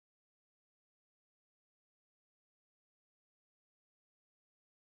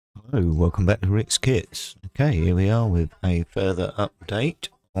Hello, welcome back to Rick's Kits. Okay, here we are with a further update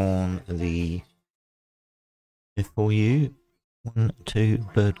on the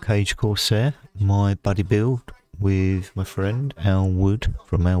F4U-1 Birdcage Corsair, my buddy build with my friend Al Wood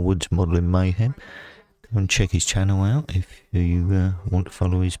from our Woods Modelling Mayhem. Go and check his channel out if you want to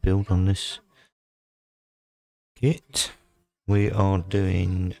follow his build on this kit. We are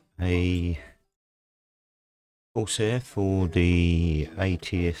doing a Corsair for the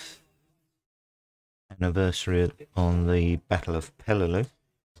 80th anniversary on the Battle of Peleliu.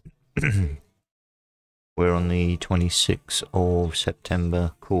 We're on the 26th of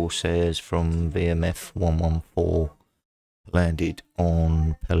September. Corsairs from VMF 114 landed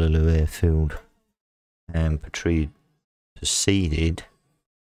on Peleliu airfield and proceeded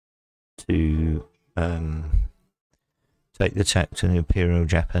to take the attack to the Imperial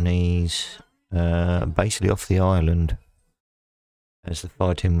Japanese, basically off the island, as the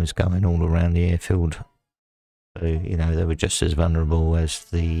fighting was going all around the airfield. So, you know, they were just as vulnerable as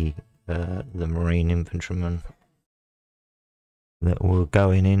the Marine infantrymen that were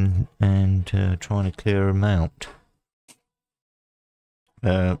going in and trying to clear them out.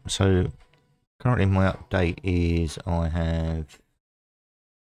 So currently my update is I have,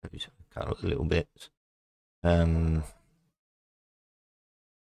 cut a little bit, I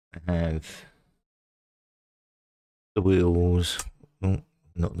have the wheels,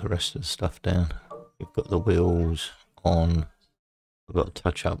 not the rest of the stuff down. We've got the wheels on. I've got to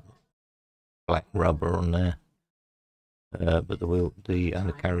touch up black rubber on there, but the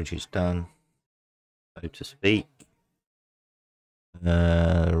undercarriage is done, so to speak.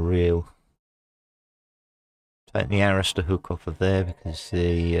 Real. Take the Arista hook off of there because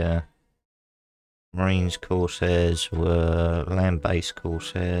the Marines Corsairs were land-based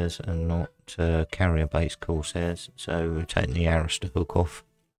Corsairs and not carrier-based Corsairs, so we're taking the Arista hook off.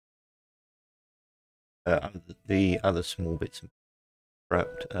 The other small bits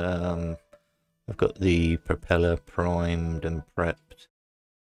prepped. I've got the propeller primed and prepped.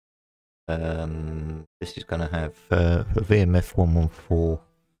 This is going to have for VMF 114.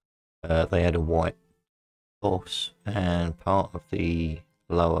 They had a white boss, and part of the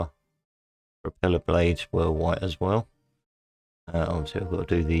lower propeller blades were white as well. Obviously I've got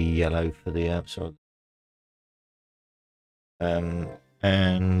to do the yellow for the outside.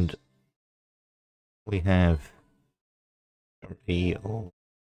 And we have all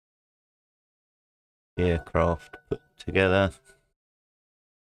the aircraft put together.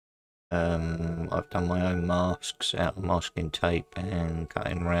 I've done my own masks out of masking tape and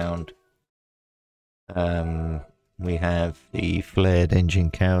cutting round. We have the flared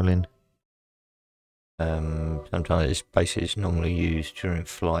engine cowling. Sometimes it's normally used during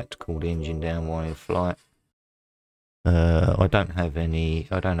flight to cool the engine down while in flight. I don't have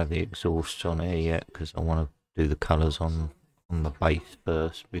the exhausts on here yet because I want to do the colours on the base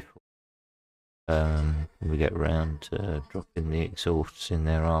first before we get around to dropping the exhausts in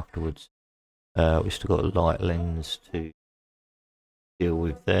there afterwards. We've still got a light lens to deal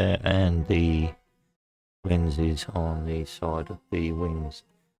with there, and the lenses on the side of the wings.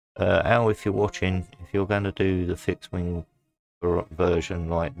 Al, if you're watching, if you're going to do the fixed wing version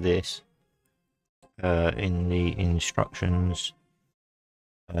like this, in the instructions,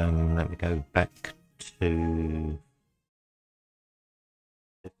 let me go back to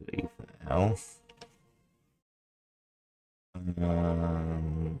Al.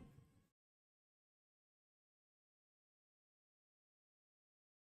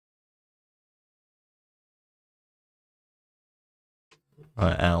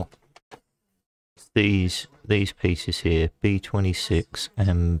 Right, Al. These pieces here, B26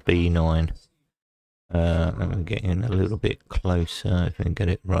 and B9. Let me get in a little bit closer if I can get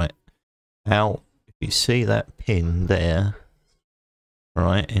it right. Al, if you see that pin there,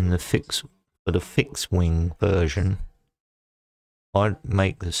 right, in the fixed wing version, I'd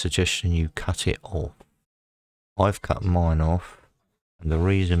make the suggestion you cut it off. I've cut mine off, and the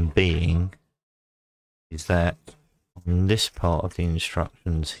reason being is that on this part of the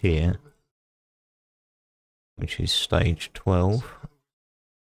instructions here, which is stage 12,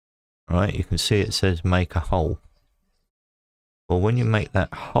 right, you can see it says make a hole. Well, when you make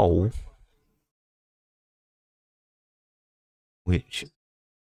that hole, which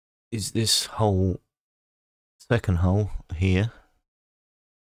is this hole, second hole here,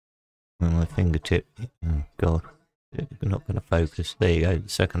 on my fingertip, oh god, it's not going to focus, there you go, the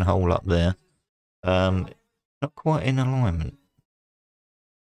second hole up there, not quite in alignment.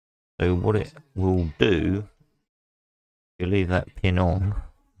 So what it will do, you leave that pin on,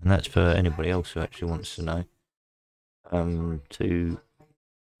 and that's for anybody else who actually wants to know, to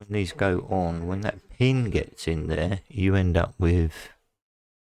when these go on, when that pin gets in there, you end up with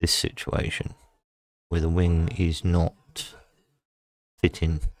this situation where the wing is not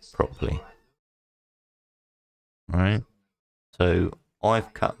fitting properly. Right? So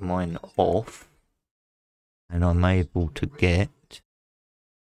I've cut mine off and I'm able to get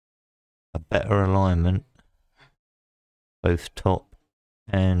a better alignment both top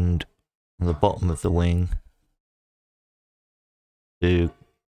and on the bottom of the wing to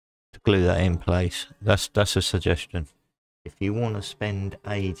glue that in place. That's a suggestion. If you want to spend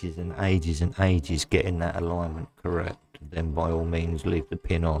ages and ages and ages getting that alignment correct, then by all means leave the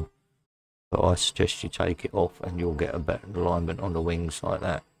pin on. But I suggest you take it off and you'll get a better alignment on the wings like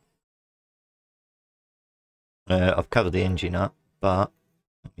that. I've covered the engine up, but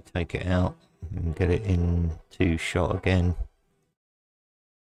let me take it out and get it into shot again.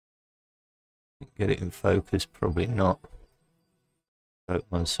 Get it in focus, probably not. Go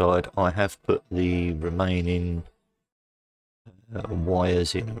one side. I have put the remaining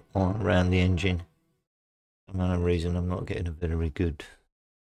wires in on around the engine. For some reason I'm not getting a very good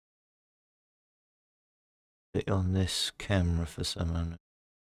bit on this camera for some reason.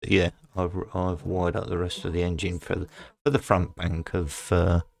 Yeah, I've wired up the rest of the engine for the front bank of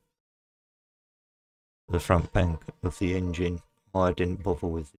the engine. I didn't bother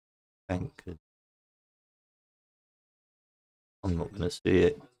with the bank. I'm not going to see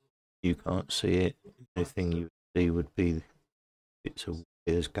it. You can't see it. The only thing you would see would be bits of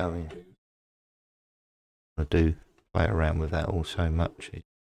wires going. I do play around with that all so much. It's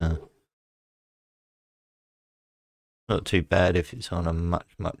not too bad if it's on a much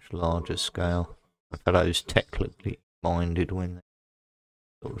larger scale. For those technically minded when that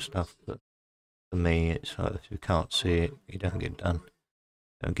sort of stuff, but for me it's like if you can't see it, you don't get done,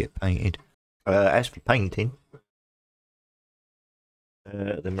 don't get painted. As for painting,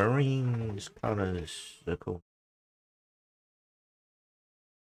 the Marines colours are called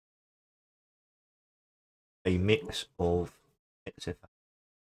a mix of XF2,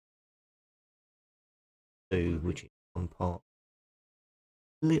 which is one part,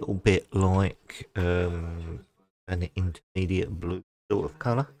 a little bit like an intermediate blue sort of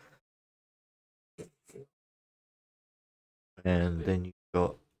colour, and then you've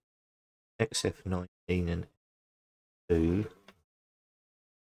got XF19 and 2.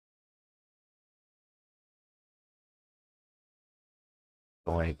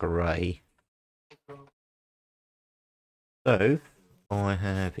 By grey. So I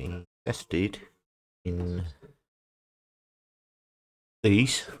have invested in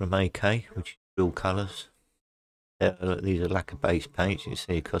these from AK, which is real colours. These are lacquer based paints. You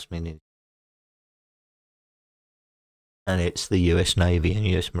see, it cost me and it's the US Navy and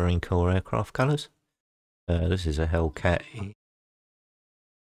US Marine Corps aircraft colours. This is a Hellcat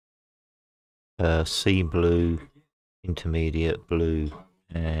sea blue, intermediate blue,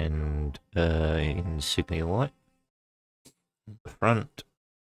 and insignia white. The front,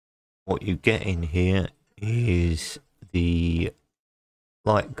 what you get in here is the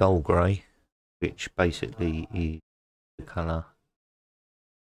light gold grey, which basically is the colour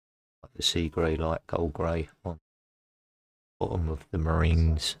like the sea grey, light gold grey on the bottom of the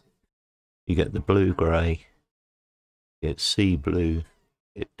Marines. You get the blue grey, you get sea blue,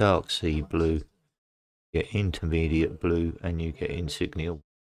 you get dark sea blue, you get intermediate blue, and you get insignia.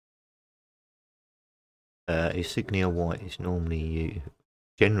 Insignia white is normally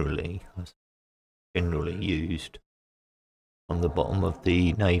generally used on the bottom of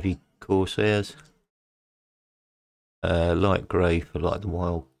the Navy Corsairs. Light grey for like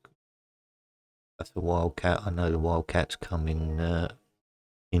that's a Wildcat. I know the Wildcats come in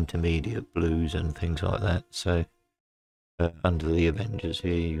intermediate blues and things like that. So under the Avengers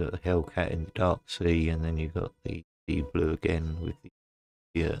here, you got the Hellcat in the dark sea, and then you got the blue again with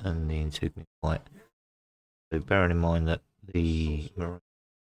the and the insignia white. So bearing in mind that the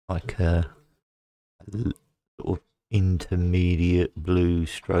like a sort of intermediate blue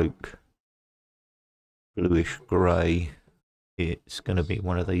stroke bluish grey, it's going to be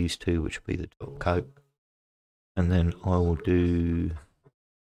one of these two, which will be the top coat, and then I will do.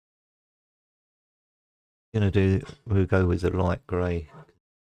 We'll go with the light grey,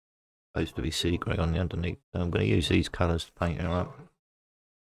 supposed to be sea grey on the underneath. So I'm going to use these colours to paint her up.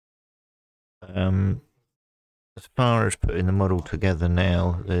 As far as putting the model together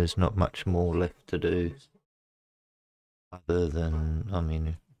now, there's not much more left to do, other than, I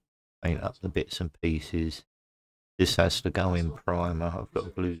mean, paint up the bits and pieces. This has to go in primer. I've got a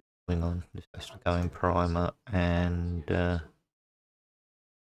blue wing on. This has to go in primer, and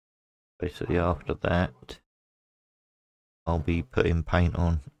basically after that, I'll be putting paint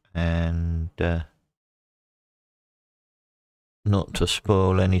on, and not to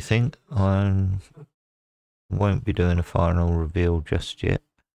spoil anything, I won't be doing a final reveal just yet,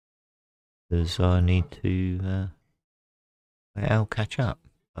 because I need to I'll catch up.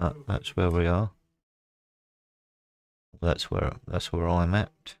 That's where we are. That's where I'm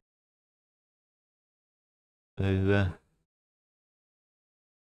at. So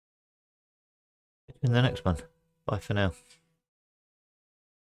in the next one. Bye for now.